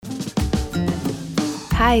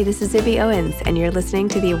Hi, this is Zibby Owens, and you're listening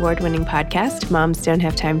to the award-winning podcast, Moms Don't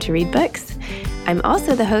Have Time to Read Books. I'm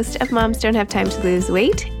also the host of Moms Don't Have Time to Lose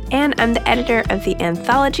Weight, and I'm the editor of the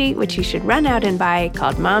anthology, which you should run out and buy,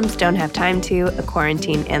 called Moms Don't Have Time to, a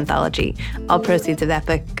quarantine anthology. All proceeds of that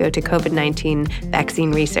book go to COVID-19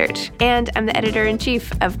 vaccine research. And I'm the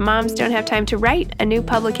editor-in-chief of Moms Don't Have Time to Write, a new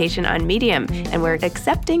publication on Medium, and we're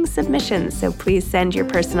accepting submissions, so please send your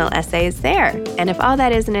personal essays there. And if all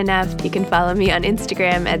that isn't enough, you can follow me on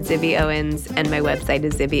Instagram at Zibby Owens, and my website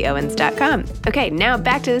is zibbyowens.com. Okay, now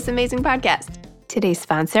back to this amazing podcast. Today's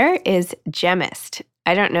sponsor is Gemist.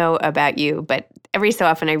 I don't know about you, but every so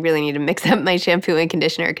often I really need to mix up my shampoo and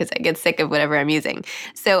conditioner because I get sick of whatever I'm using.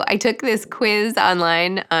 So I took this quiz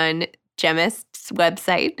online on Gemist's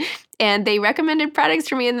website, and they recommended products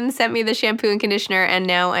for me and then sent me the shampoo and conditioner, and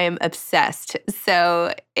now I am obsessed.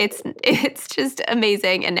 So it's just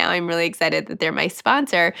amazing, and now I'm really excited that they're my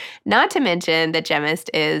sponsor, not to mention that Gemist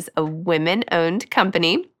is a women-owned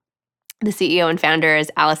company. The CEO and founder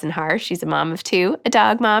is Allison Haar. She's a mom of two, a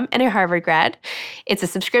dog mom, and a Harvard grad. It's a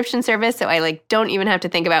subscription service, so I don't even have to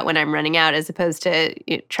think about when I'm running out, as opposed to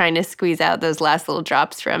trying to squeeze out those last little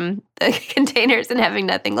drops from the containers and having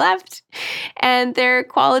nothing left. And they're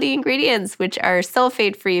quality ingredients, which are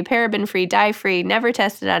sulfate-free, paraben-free, dye-free, never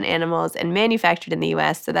tested on animals, and manufactured in the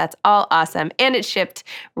U.S., so that's all awesome. And it's shipped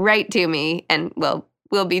right to me, and will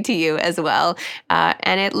be to you as well.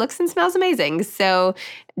 And it looks and smells amazing. So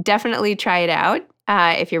definitely try it out.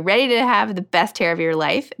 If you're ready to have the best hair of your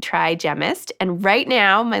life, try Gemist. And right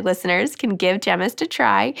now, my listeners can give Gemist a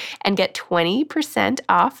try and get 20%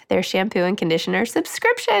 off their shampoo and conditioner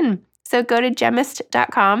subscription. So go to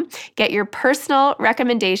gemist.com, get your personal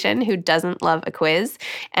recommendation who doesn't love a quiz,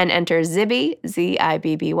 and enter Zibby,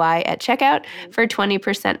 Z-I-B-B-Y, at checkout for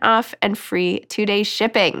 20% off and free 2-day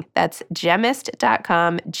shipping. That's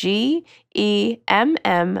gemist.com,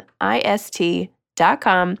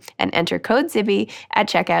 G-E-M-M-I-S-T.com, and enter code Zibby at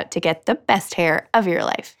checkout to get the best hair of your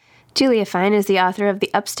life. Julia Fine is the author of The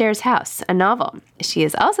Upstairs House, a novel. She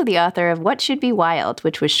is also the author of What Should Be Wild,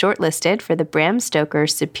 which was shortlisted for the Bram Stoker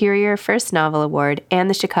Superior First Novel Award and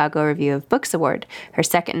the Chicago Review of Books Award. Her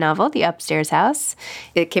second novel, The Upstairs House,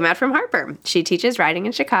 it came out from Harper. She teaches writing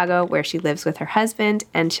in Chicago, where she lives with her husband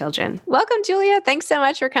and children. Welcome, Julia. Thanks so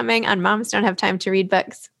much for coming on Moms Don't Have Time to Read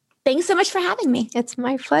Books. Thanks so much for having me. It's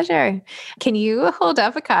my pleasure. Can you hold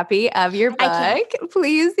up a copy of your book,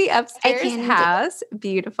 please? The Upstairs House.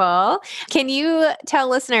 Beautiful. Can you tell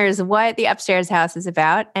listeners what The Upstairs House is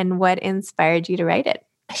about and what inspired you to write it?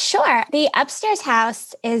 Sure. The Upstairs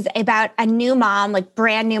House is about a new mom,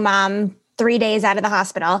 brand new mom, 3 days out of the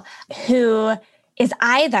hospital, who is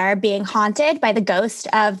either being haunted by the ghost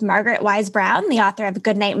of Margaret Wise Brown, the author of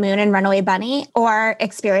Goodnight Moon and Runaway Bunny, or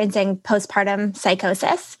experiencing postpartum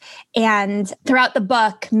psychosis. And throughout the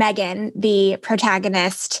book, Megan, the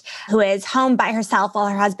protagonist, who is home by herself while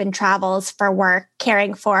her husband travels for work,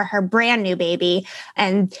 caring for her brand new baby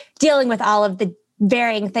and dealing with all of the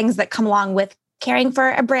varying things that come along with caring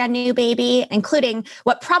for a brand new baby, including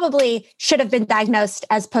what probably should have been diagnosed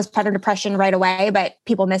as postpartum depression right away, but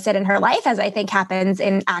people miss it in her life, as I think happens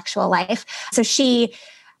in actual life. So she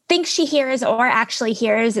thinks she hears or actually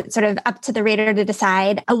hears, it's sort of up to the reader to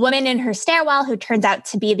decide, a woman in her stairwell who turns out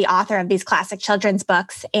to be the author of these classic children's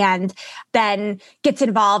books, and then gets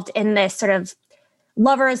involved in this sort of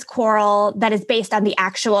lover's quarrel that is based on the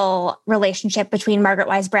actual relationship between Margaret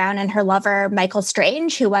Wise Brown and her lover, Michael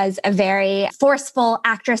Strange, who was a very forceful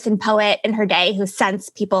actress and poet in her day, who since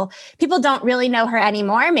people don't really know her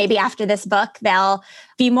anymore. Maybe after this book, they'll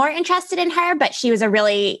be more interested in her, but she was a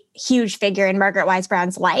really huge figure in Margaret Wise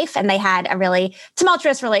Brown's life, and they had a really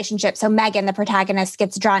tumultuous relationship. So Megan, the protagonist,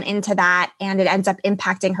 gets drawn into that, and it ends up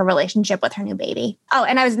impacting her relationship with her new baby. Oh,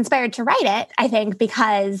 and I was inspired to write it, I think,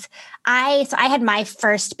 because I had my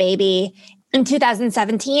first baby in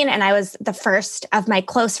 2017, and I was the first of my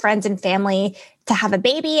close friends and family to have a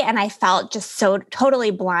baby, and I felt just so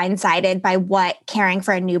totally blindsided by what caring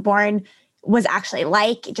for a newborn was actually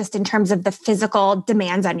like, just in terms of the physical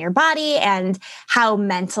demands on your body and how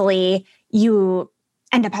mentally you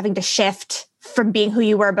end up having to shift from being who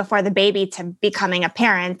you were before the baby to becoming a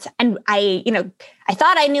parent. And I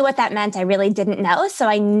thought I knew what that meant. I really didn't know. So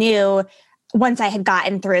I knew once I had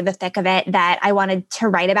gotten through the thick of it that I wanted to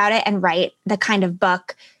write about it and write the kind of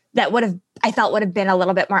book that I felt would have been a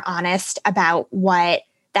little bit more honest about what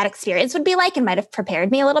that experience would be like and might have prepared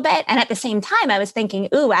me a little bit. And at the same time, I was thinking,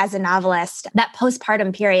 as a novelist, that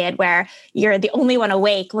postpartum period where you're the only one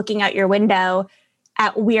awake looking out your window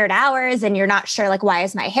at weird hours and you're not sure, like, why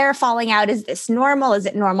is my hair falling out? Is this normal? Is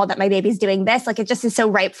it normal that my baby's doing this? Like, it just is so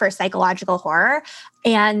ripe for psychological horror.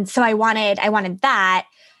 And so I wanted that.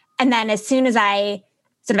 And then as soon as I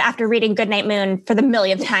sort of after reading Goodnight Moon for the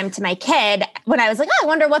millionth time to my kid, when I was like, oh, I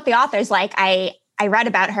wonder what the author's like, I read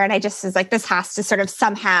about her and I just was like, this has to sort of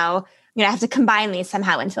somehow, I have to combine these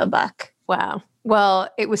somehow into a book. Wow. Well,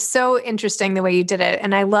 it was so interesting the way you did it.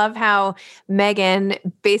 And I love how Megan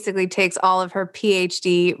basically takes all of her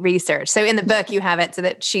PhD research. So in the book, you have it so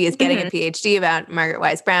that she is getting a PhD about Margaret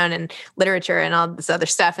Wise Brown and literature and all this other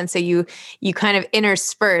stuff. And so you kind of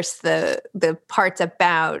intersperse the parts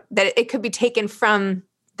about that it could be taken from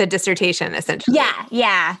the dissertation, essentially.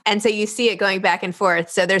 Yeah. And so you see it going back and forth.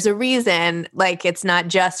 So there's a reason, like, it's not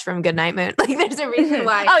just from Goodnight Moon. Like, there's a reason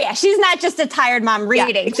why. Oh, yeah. She's not just a tired mom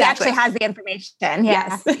reading. Yeah, exactly. She actually has the information.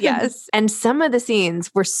 Yeah. Yes. And some of the scenes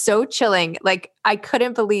were so chilling. Like, I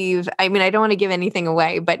couldn't believe, I mean, I don't want to give anything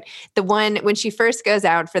away, but the one when she first goes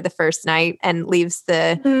out for the first night and leaves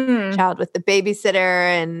the child with the babysitter,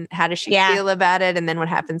 and how does she feel about it? And then what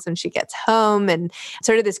happens when she gets home, and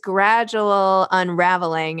sort of this gradual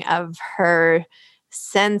unraveling of her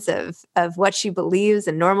sense of what she believes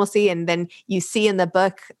and normalcy. And then you see in the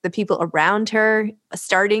book the people around her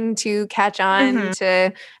starting to catch on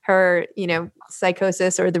to her,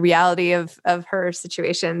 psychosis or the reality of her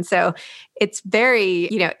situation. So it's very,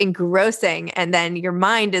 engrossing. And then your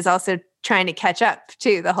mind is also trying to catch up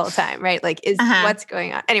too the whole time, right? Like, is what's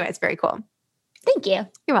going on? Anyway, it's very cool. Thank you.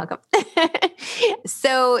 You're welcome.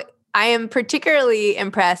 So I am particularly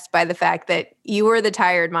impressed by the fact that you were the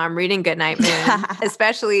tired mom reading Goodnight Moon,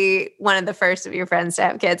 especially one of the first of your friends to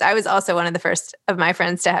have kids. I was also one of the first of my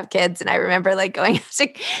friends to have kids. And I remember like going out to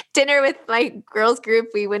dinner with my girls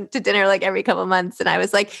group. We went to dinner like every couple of months. And I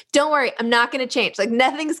was like, don't worry, I'm not going to change. Like,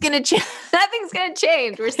 nothing's going to change. Nothing's going to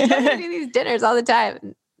change. We're still going to do these dinners all the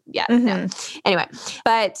time. Yeah. No. Anyway,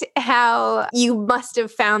 but how you must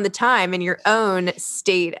have found the time in your own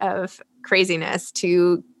state of craziness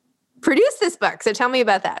to produce this book. So tell me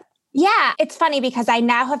about that. Yeah, it's funny because I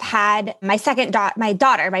now have had my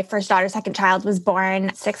first daughter, second child was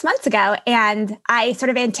born 6 months ago. And I sort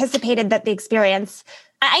of anticipated that the experience,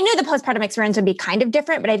 I knew the postpartum experience would be kind of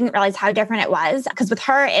different, but I didn't realize how different it was. Because with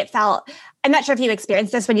her, it felt, I'm not sure if you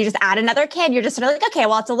experienced this when you just add another kid, you're just sort of like, okay,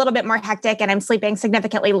 well, it's a little bit more hectic and I'm sleeping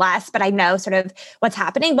significantly less, but I know sort of what's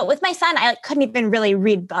happening. But with my son, I couldn't even really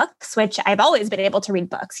read books, which I've always been able to read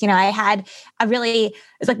books. I had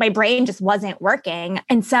it's like my brain just wasn't working.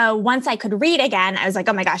 And so once I could read again, I was like,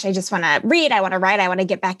 oh my gosh, I just want to read. I want to write. I want to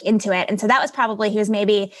get back into it. And so that was probably, he was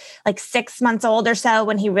maybe like 6 months old or so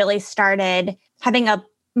when he really started having a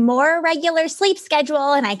more regular sleep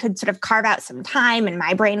schedule, and I could sort of carve out some time and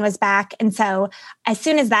my brain was back. And so as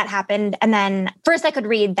soon as that happened, and then first I could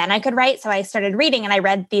read, then I could write. So I started reading and I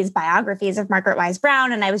read these biographies of Margaret Wise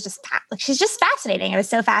Brown, and I was just she's just fascinating. I was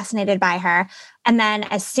so fascinated by her. And then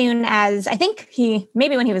as soon as I think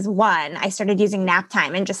maybe when he was 1, I started using nap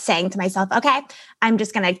time and just saying to myself, okay, I'm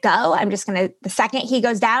just going to go. The second he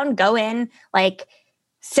goes down, go in, like,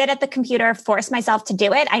 sit at the computer, force myself to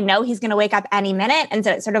do it. I know he's going to wake up any minute. And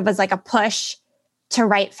so it sort of was like a push to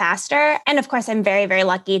write faster. And of course, I'm very, very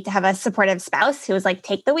lucky to have a supportive spouse who was like,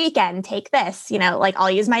 take the weekend, take this, like,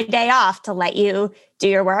 I'll use my day off to let you do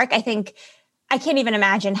your work. I think I can't even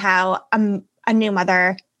imagine how a new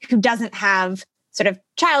mother who doesn't have sort of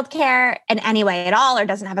childcare in any way at all, or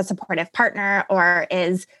doesn't have a supportive partner, or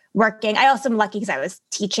is working. I also am lucky because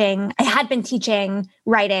I had been teaching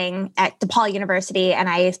writing at DePaul University, and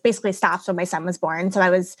I basically stopped when my son was born. So I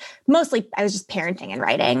was just parenting and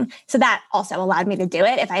writing. So that also allowed me to do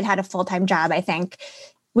it. If I'd had a full-time job, I think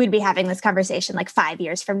we'd be having this conversation like 5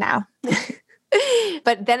 years from now.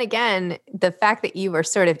 But then again, the fact that you were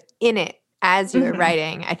sort of in it as you were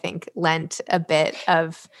writing, I think lent a bit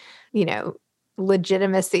of,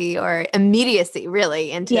 legitimacy or immediacy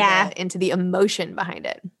really into the emotion behind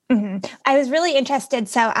it. I was really interested.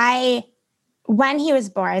 So when he was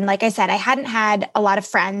born, like I said, I hadn't had a lot of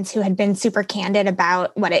friends who had been super candid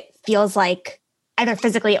about what it feels like, either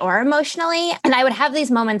physically or emotionally. And I would have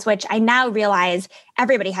these moments, which I now realize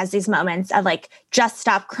everybody has these moments of like, just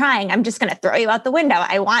stop crying. I'm just going to throw you out the window.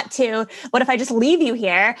 What if I just leave you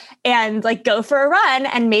here and like go for a run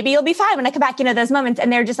and maybe you'll be fine when I come back, those moments.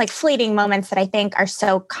 And they're just like fleeting moments that I think are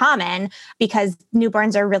so common because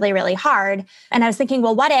newborns are really, really hard. And I was thinking,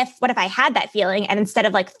 well, what if I had that feeling? And instead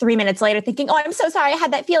of like 3 minutes later thinking, oh, I'm so sorry I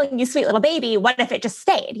had that feeling, you sweet little baby. What if it just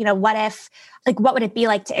stayed? What would it be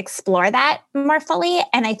like to explore that more fully?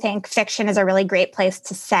 And I think fiction is a really great place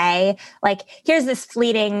to say, like, here's this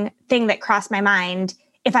fleeting thing that crossed my mind.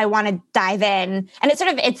 if I want to dive in, and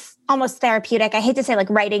it's almost therapeutic. I hate to say like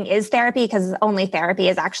writing is therapy because only therapy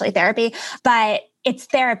is actually therapy, but it's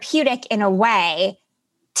therapeutic in a way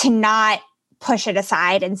to not push it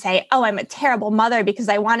aside and say, oh, I'm a terrible mother because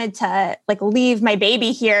I wanted to like leave my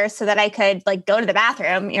baby here so that I could like go to the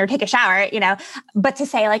bathroom or take a shower, but to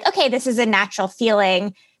say like, okay, this is a natural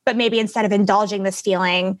feeling, but maybe instead of indulging this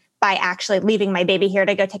feeling by actually leaving my baby here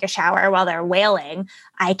to go take a shower while they're wailing,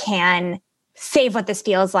 I can save what this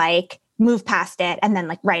feels like, move past it, and then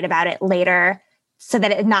like write about it later so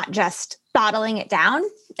that it's not just bottling it down,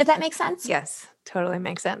 if that makes sense. Yes, totally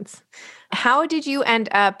makes sense. How did you end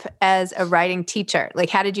up as a writing teacher? Like,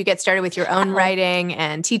 how did you get started with your own writing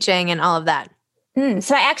and teaching and all of that?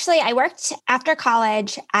 So I worked after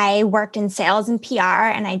college. I worked in sales and PR,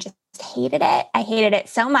 and I just hated it. I hated it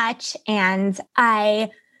so much. And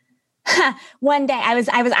one day I was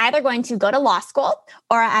either going to go to law school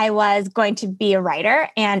or I was going to be a writer.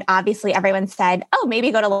 And obviously everyone said, oh,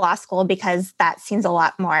 maybe go to law school because that seems a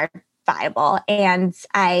lot more viable. And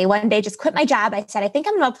I one day just quit my job. I said, I think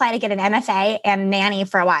I'm going to apply to get an MFA and nanny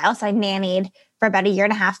for a while. So I nannied for about a year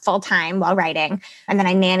and a half full time while writing. And then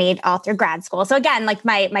I nannied all through grad school. So again, like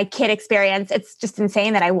my kid experience, it's just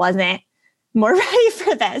insane that I wasn't more ready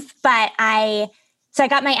for this. But I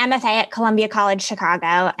got my MFA at Columbia College,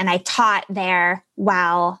 Chicago, and I taught there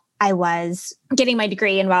while I was getting my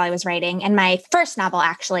degree and while I was writing. And my first novel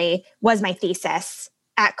actually was my thesis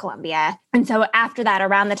at Columbia. And so after that,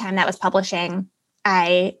 around the time that was publishing,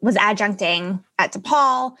 I was adjuncting at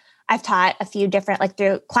DePaul. I've taught a few different,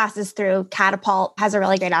 through classes through Catapult, has a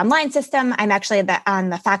really great online system. I'm actually on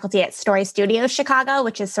the faculty at Story Studios Chicago,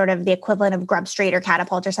 which is sort of the equivalent of Grub Street or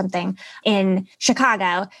Catapult or something in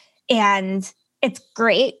Chicago. And it's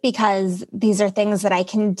great because these are things that I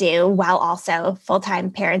can do while also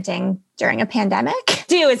full-time parenting during a pandemic.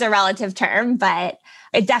 Do is a relative term, but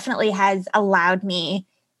it definitely has allowed me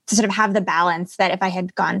to sort of have the balance that if I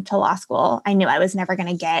had gone to law school, I knew I was never going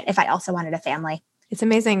to get if I also wanted a family. It's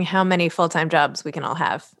amazing how many full-time jobs we can all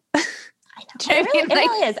have. I know. It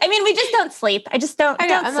really is. I mean, we just don't sleep. I just don't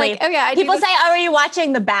sleep. Like, oh yeah. People say, oh, are you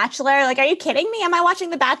watching The Bachelor? Like, are you kidding me? Am I watching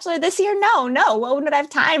The Bachelor this year? No. What would I have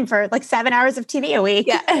time for 7 hours of TV a week?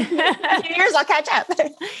 Yeah. In 2 years, I'll catch up.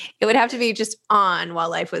 It would have to be just on while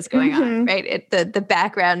life was going on, right? The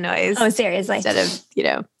background noise. Oh, seriously. Instead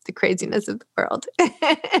of, the craziness of the world.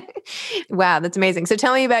 Wow, that's amazing. So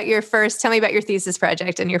tell me about your thesis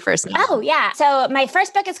project and your first novel. Oh, yeah. So my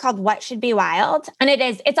first book is called What Should Be Wild. And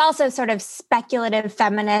it's also sort of speculative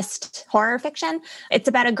feminist horror fiction. It's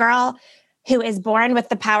about a girl who is born with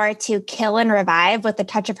the power to kill and revive with the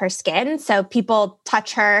touch of her skin. So people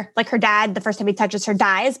touch her, like her dad, the first time he touches her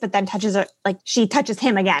dies, but then touches her, like she touches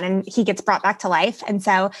him again and he gets brought back to life. And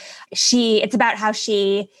so it's about how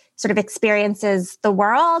she sort of experiences the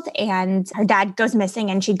world, and her dad goes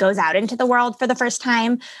missing and she goes out into the world for the first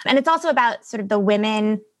time. And it's also about sort of the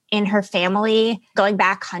women in her family going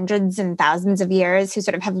back hundreds and thousands of years who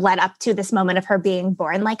sort of have led up to this moment of her being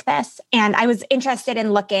born like this. And I was interested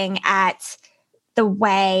in looking at the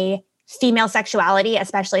way female sexuality,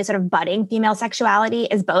 especially sort of budding female sexuality,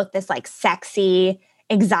 is both this sexy,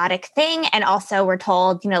 exotic thing. And also we're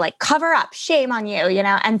told, cover up, shame on you,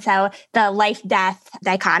 And so the life-death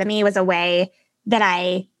dichotomy was a way that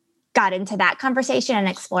I got into that conversation and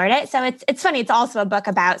explored it. So it's funny. It's also a book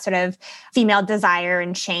about sort of female desire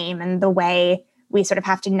and shame and the way we sort of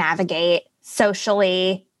have to navigate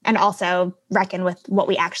socially and also reckon with what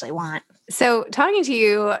we actually want. So talking to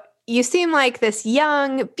you, you seem like this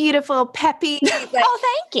young, beautiful, peppy, oh,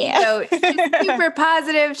 thank you. Super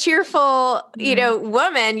positive, cheerful, young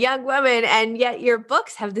woman. And yet your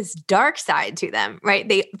books have this dark side to them, right?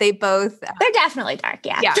 They both. They're definitely dark.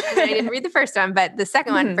 Yeah. Yeah. I didn't read the first one, but the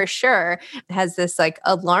second one for sure has this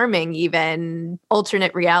alarming, even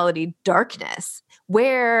alternate reality darkness.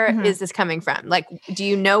 Where is this coming from? Do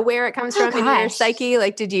you know where it comes from in your psyche?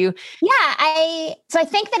 Did you? Yeah, so I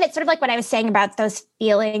think that it's sort of like what I was saying about those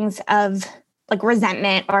feelings of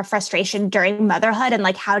resentment or frustration during motherhood and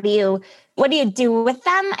what do you do with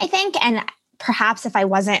them, I think. And perhaps if I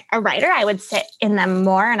wasn't a writer, I would sit in them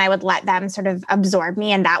more and I would let them sort of absorb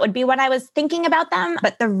me. And that would be what I was thinking about them.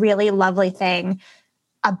 But the really lovely thing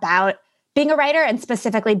about being a writer, and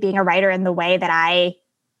specifically being a writer in the way that I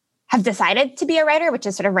have decided to be a writer, which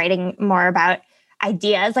is sort of writing more about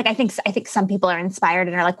ideas. I think some people are inspired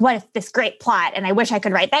and are like, what if this great plot? And I wish I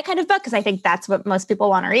could write that kind of book because I think that's what most people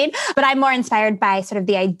want to read. But I'm more inspired by sort of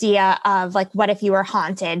the idea of what if you were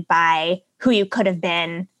haunted by who you could have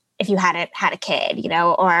been if you hadn't had a kid,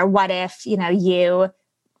 or what if, you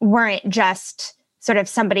weren't just sort of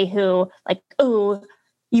somebody who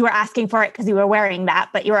you were asking for it because you were wearing that,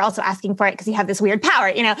 but you were also asking for it because you have this weird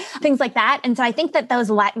power, things like that. And so I think that those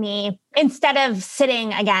let me, instead of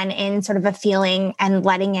sitting again in sort of a feeling and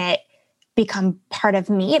letting it become part of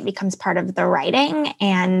me, it becomes part of the writing.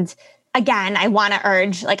 And again, I want to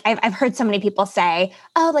urge, like I've heard so many people say,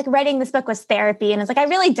 oh, like writing this book was therapy. And it's like, I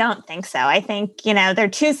really don't think so. I think, they're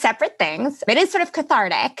two separate things. It is sort of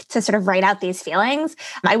cathartic to sort of write out these feelings.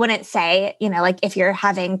 I wouldn't say, like if you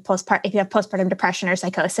have postpartum depression or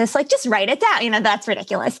psychosis, like just write it down, that's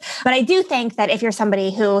ridiculous. But I do think that if you're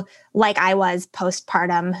somebody who, like I was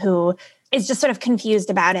postpartum, who is just sort of confused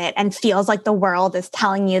about it and feels like the world is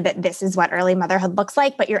telling you that this is what early motherhood looks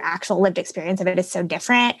like, but your actual lived experience of it is so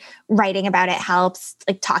different. Writing about it helps,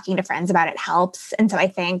 like talking to friends about it helps. And so I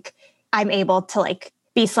think I'm able to like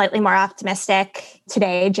be slightly more optimistic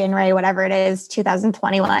today, January, whatever it is,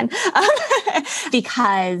 2021,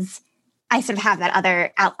 because I sort of have that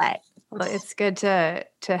other outlet. Well, it's good to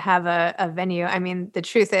have a venue. I mean, the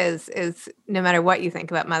truth is no matter what you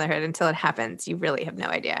think about motherhood, until it happens, you really have no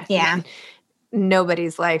idea. Yeah. I mean,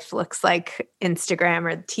 nobody's life looks like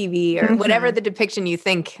Instagram or TV or whatever the depiction you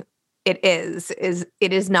think it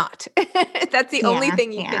is not. That's the only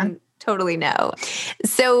thing you can totally know.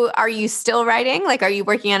 So are you still writing? Like, are you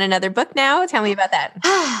working on another book now? Tell me about that.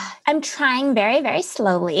 I'm trying very, very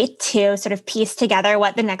slowly to sort of piece together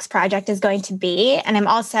what the next project is going to be. And I'm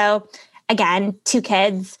also, again, 2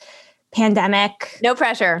 kids, pandemic. No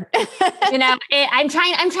pressure. I'm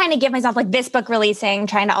trying to give myself like this book releasing,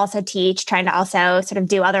 trying to also teach, trying to also sort of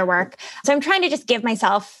do other work. So I'm trying to just give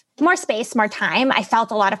myself more space, more time. I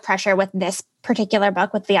felt a lot of pressure with this particular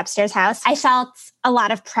book with The Upstairs House. I felt a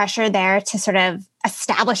lot of pressure there to sort of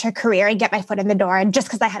establish a career and get my foot in the door. And just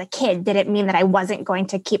because I had a kid didn't mean that I wasn't going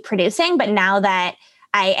to keep producing. But now that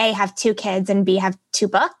I A, have 2 kids and B, have 2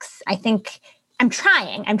 books, I think I'm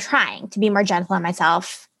trying to be more gentle on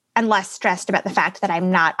myself and less stressed about the fact that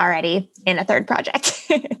I'm not already in a 3rd project.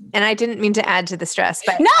 And I didn't mean to add to the stress,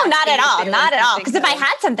 but no, not at all. Not at all. Because if I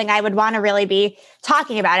had something, I would want to really be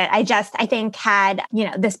talking about it. I think had,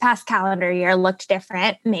 this past calendar year looked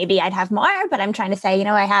different, maybe I'd have more, but I'm trying to say,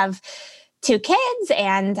 I have 2 kids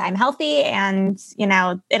and I'm healthy and,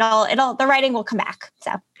 the writing will come back.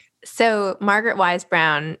 So Margaret Wise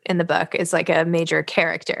Brown in the book is like a major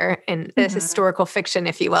character in a historical fiction,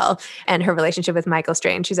 if you will, and her relationship with Michael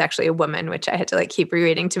Strange, who's actually a woman, which I had to like keep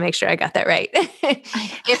rereading to make sure I got that right.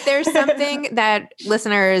 If there's something that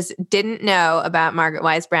listeners didn't know about Margaret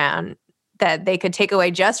Wise Brown that they could take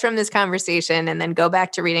away just from this conversation and then go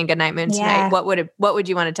back to reading Goodnight Moon tonight, what would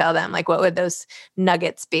you want to tell them? Like, what would those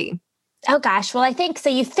nuggets be? Oh gosh. Well, I think, so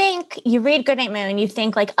you read Goodnight Moon, you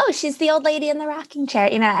think like, oh, she's the old lady in the rocking chair,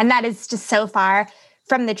 and that is just so far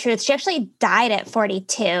from the truth. She actually died at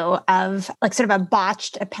 42 of like sort of a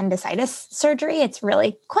botched appendicitis surgery. It's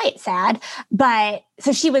really quite sad. But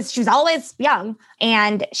so she was always young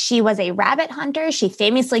and she was a rabbit hunter. She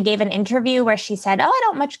famously gave an interview where she said, oh, I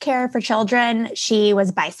don't much care for children. She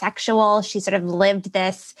was bisexual. She sort of lived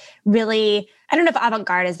this really, I don't know if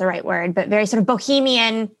avant-garde is the right word, but very sort of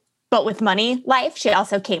bohemian, but with money life. She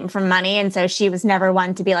also came from money. And so she was never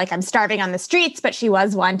one to be like, I'm starving on the streets, but she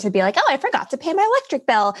was one to be like, oh, I forgot to pay my electric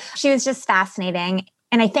bill. She was just fascinating.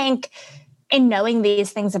 And I think in knowing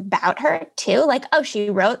these things about her too, like, oh, she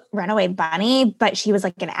wrote Runaway Bunny, but she was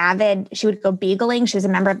like she would go beagling. She was a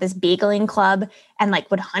member of this beagling club and like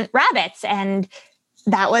would hunt rabbits. And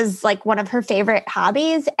that was like one of her favorite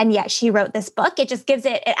hobbies. And yet she wrote this book. It just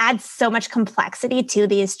it adds so much complexity to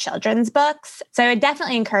these children's books. So I would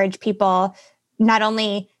definitely encourage people not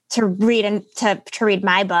only to read and to read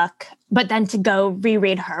my book, but then to go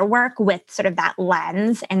reread her work with sort of that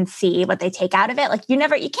lens and see what they take out of it. Like you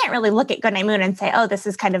can't really look at Goodnight Moon and say, oh, this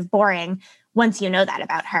is kind of boring once you know that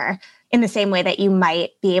about her, in the same way that you might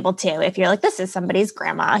be able to if you're like, this is somebody's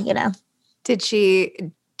grandma,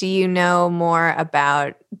 Do you know more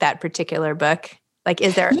about that particular book? Like,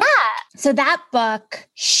 is there? Yeah. So that book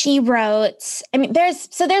she wrote, I mean, there's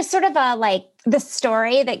sort of a, like, the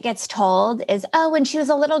story that gets told is, oh, when she was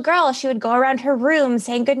a little girl, she would go around her room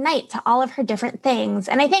saying goodnight to all of her different things.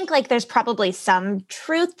 And I think like there's probably some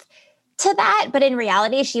truth to that, but in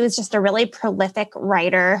reality, she was just a really prolific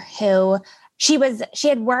writer who she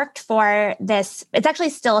had worked for this, it's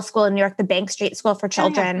actually still a school in New York, the Bank Street School for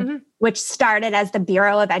Children, which started as the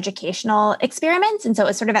Bureau of Educational Experiments. And so it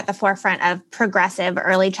was sort of at the forefront of progressive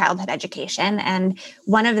early childhood education. And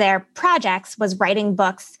one of their projects was writing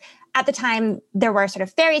books at the time, there were sort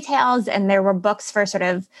of fairy tales and there were books for sort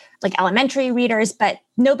of like elementary readers, but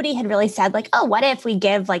nobody had really said like, oh, what if we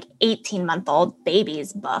give like 18-month-old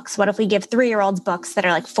babies books? What if we give 3-year-olds books that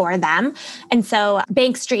are like for them? And so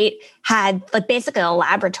Bank Street had like basically a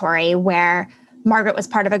laboratory where Margaret was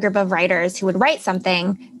part of a group of writers who would write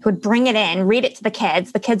something, who would bring it in, read it to the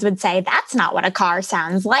kids. The kids would say, that's not what a car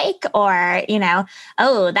sounds like, or,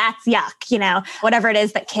 oh, that's yuck, whatever it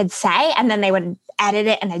is that kids say. And then they would edit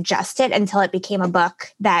it and adjust it until it became a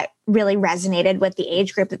book that really resonated with the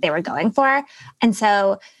age group that they were going for. And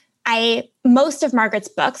so most of Margaret's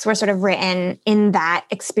books were sort of written in that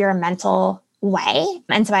experimental way.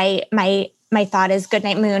 And so my thought is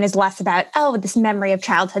Goodnight Moon is less about, this memory of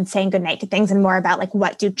childhood saying goodnight to things, and more about like,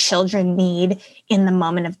 what do children need in the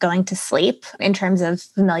moment of going to sleep in terms of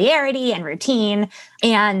familiarity and routine.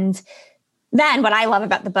 And then what I love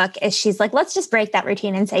about the book is she's like, let's just break that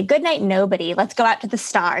routine and say, goodnight, nobody. Let's go out to the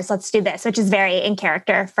stars. Let's do this, which is very in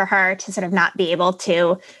character for her to sort of not be able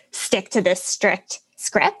to stick to this strict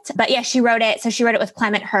script. But yeah, she wrote it. So she wrote it with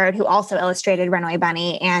Clement Hurd, who also illustrated Runaway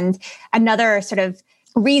Bunny. And another sort of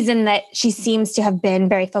reason that she seems to have been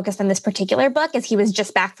very focused on this particular book is he was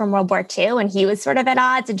just back from World War II and he was sort of at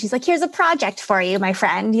odds. And she's like, here's a project for you, my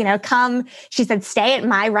friend, come. She said, stay at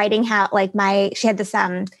my writing house. She had this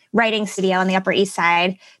writing studio on the Upper East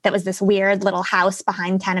Side that was this weird little house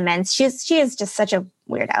behind tenements. She is just such a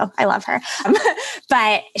weirdo. I love her.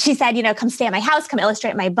 But she said, come stay at my house, come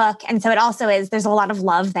illustrate my book. And so it also there's a lot of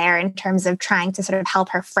love there in terms of trying to sort of help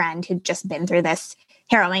her friend who'd just been through this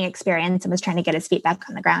harrowing experience and was trying to get his feet back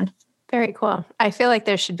on the ground. Very cool. I feel like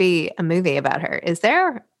there should be a movie about her. Is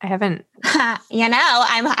there? I haven't.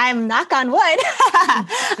 I'm knock on wood.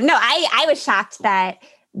 No, I was shocked that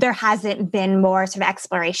there hasn't been more sort of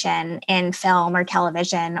exploration in film or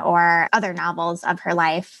television or other novels of her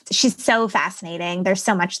life. She's so fascinating. There's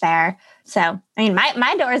so much there. So,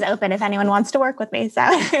 my door is open if anyone wants to work with me. So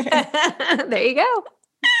there you go.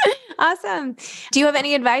 Awesome. Do you have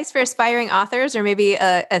any advice for aspiring authors, or maybe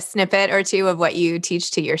a snippet or two of what you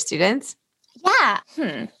teach to your students? Yeah.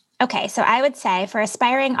 Okay. So I would say for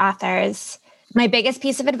aspiring authors, my biggest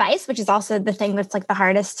piece of advice, which is also the thing that's like the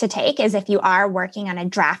hardest to take, is if you are working on a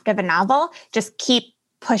draft of a novel, just keep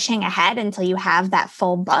pushing ahead until you have that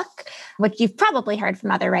full book, which you've probably heard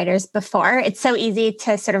from other writers before. It's so easy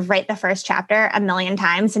to sort of write the first chapter 1,000,000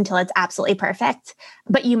 times until it's absolutely perfect.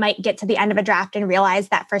 But you might get to the end of a draft and realize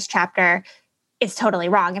that first chapter is totally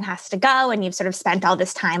wrong and has to go. And you've sort of spent all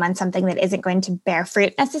this time on something that isn't going to bear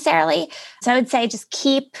fruit necessarily. So I would say just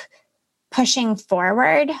keep pushing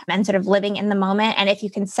forward and sort of living in the moment. And if you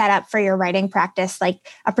can set up for your writing practice, like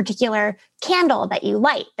a particular candle that you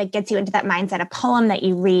light that gets you into that mindset, a poem that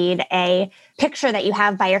you read, a picture that you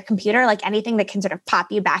have by your computer, like anything that can sort of pop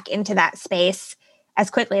you back into that space as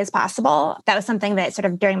quickly as possible. That was something that sort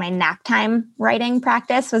of during my nap time writing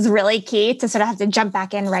practice was really key, to sort of have to jump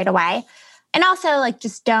back in right away. And also I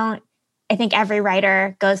think every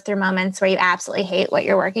writer goes through moments where you absolutely hate what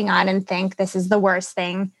you're working on and think this is the worst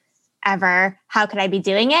thing ever. How could I be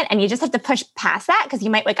doing it? And you just have to push past that, because you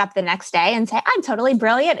might wake up the next day and say, I'm totally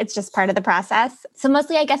brilliant. It's just part of the process. So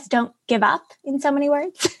mostly, I guess, don't give up in so many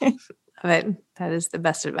words. Love it. That is the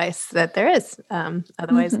best advice that there is.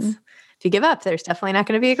 Otherwise, if you give up, there's definitely not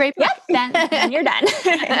going to be a great book. Yep, then you're done.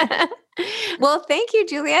 Well, thank you,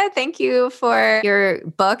 Julia. Thank you for your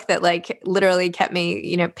book that literally kept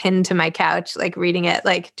me, pinned to my couch, reading it,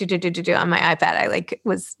 on my iPad. I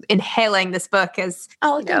was inhaling this book as,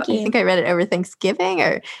 thank you. I think I read it over Thanksgiving,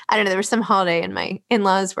 or I don't know, there was some holiday and my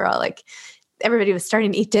in-laws were all everybody was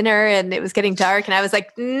starting to eat dinner and it was getting dark. And I was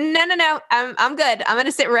like, no, I'm good. I'm going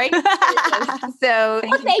to sit right here. So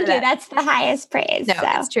thank you. That's the highest praise. No,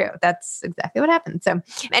 it's true. That's exactly what happened. So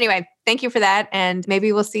anyway, thank you for that. And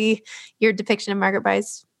maybe we'll see your depiction of Margaret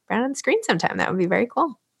Wise Brown on the screen sometime. That would be very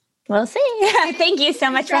cool. We'll see. Thank you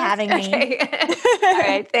so much for having me. Okay. All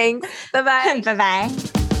right. Thanks. Bye-bye. Bye-bye.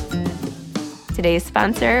 Today's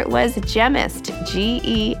sponsor was Gemmist,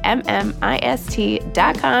 GEMMIST.com.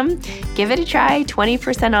 Give it a try,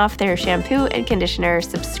 20% off their shampoo and conditioner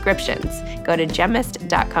subscriptions. Go to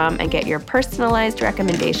gemmist.com and get your personalized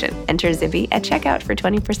recommendation. Enter Zibby at checkout for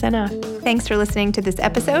 20% off. Thanks for listening to this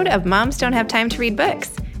episode of Moms Don't Have Time to Read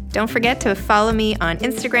Books. Don't forget to follow me on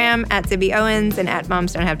Instagram at Zibby Owens and at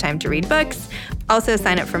Moms Don't Have Time to Read Books. Also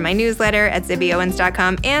sign up for my newsletter at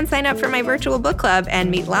zibbyowens.com and sign up for my virtual book club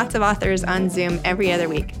and meet lots of authors on Zoom every other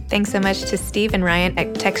week. Thanks so much to Steve and Ryan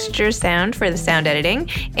at Texture Sound for the sound editing.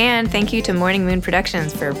 And thank you to Morning Moon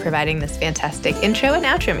Productions for providing this fantastic intro and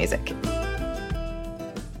outro music.